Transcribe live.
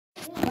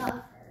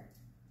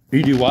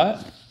You do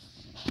what?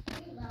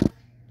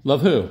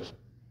 Love who?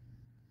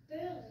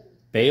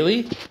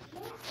 Baylee. Baylee?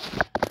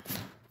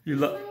 You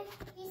love...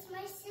 He's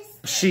my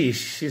sister.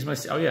 She's my...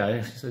 Oh, yeah,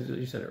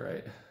 you said it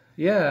right.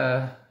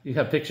 Yeah, you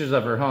have pictures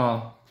of her,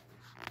 huh?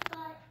 But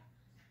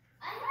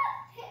I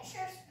have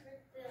pictures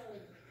with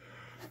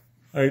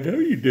Baylee. I know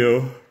you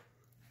do.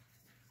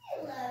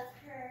 I love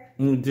her.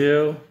 You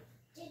do?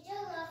 Did you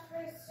love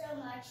her so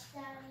much,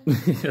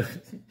 Daddy?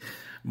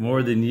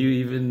 More than you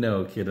even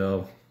know,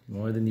 kiddo.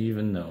 More than you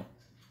even know.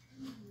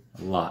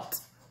 A lot.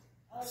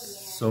 Oh, yeah.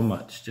 So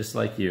much. Just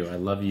like you. I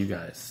love you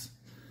guys.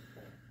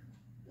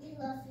 We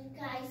love you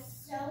guys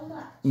so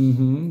much.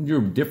 Mm-hmm. You're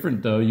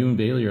different, though. You and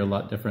Baylee are a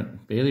lot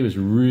different. Baylee was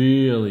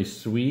really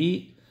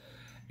sweet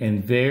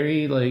and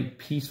very, like,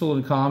 peaceful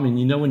and calm. And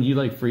you know when you,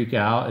 like, freak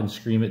out and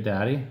scream at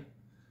Daddy?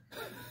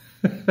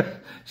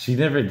 She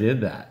never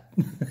did that.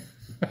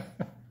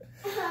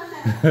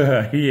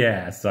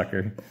 Yeah,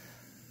 sucker.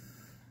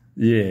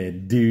 Yeah,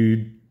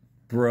 dude.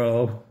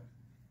 Bro.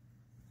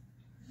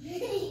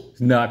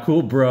 Not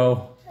cool,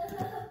 bro.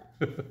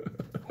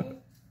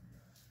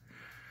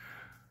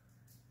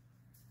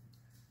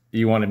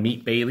 You want to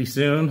meet Baylee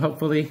soon,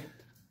 hopefully?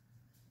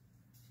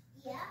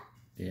 Yeah.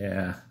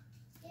 Yeah.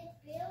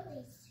 Get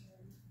Baylee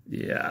soon.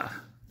 Yeah.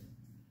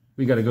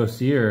 We got to go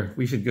see her.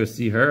 We should go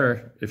see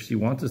her. If she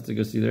wants us to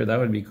go see her, that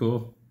would be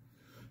cool.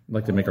 I'd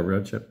like to make a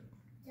road trip.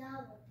 That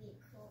would be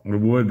cool. It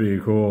would be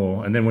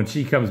cool. And then when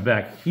she comes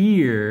back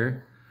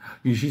here,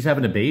 she's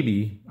having a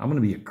baby. I'm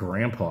going to be a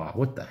grandpa.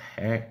 What the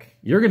heck?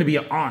 You're going to be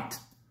an aunt.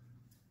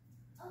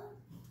 Oh.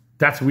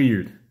 That's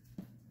weird.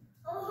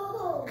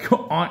 Oh.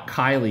 Aunt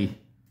Kylie.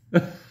 I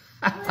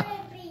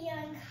want to be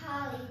young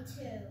Kylie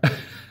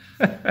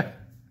too.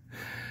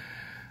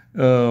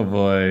 Oh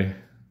boy.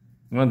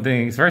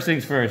 First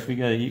things first, I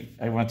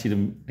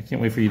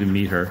can't wait for you to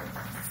meet her.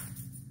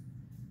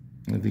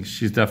 I think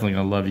she's definitely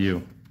going to love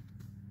you.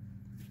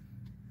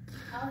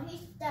 Oh,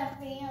 he's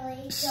definitely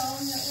going to love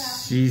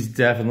me. She's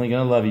definitely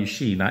going to love you.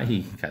 She, not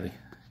he, Kylie.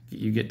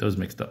 You get those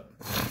mixed up.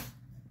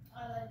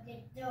 I would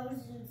get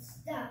those and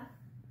stuff.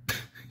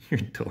 You're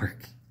a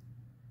dork.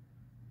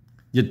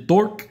 You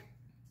dork.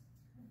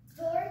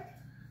 Dork.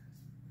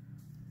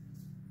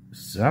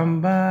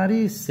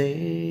 Somebody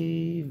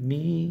save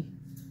me.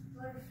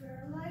 But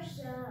for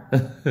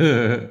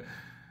myself.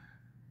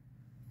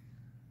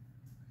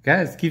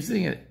 Guys, keep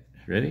singing it.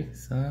 Ready?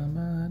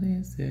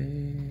 Somebody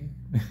save.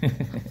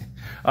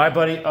 All right,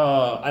 buddy.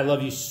 I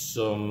love you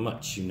so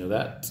much. You know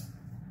that.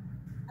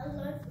 I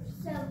love you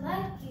so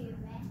much, you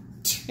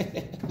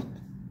man.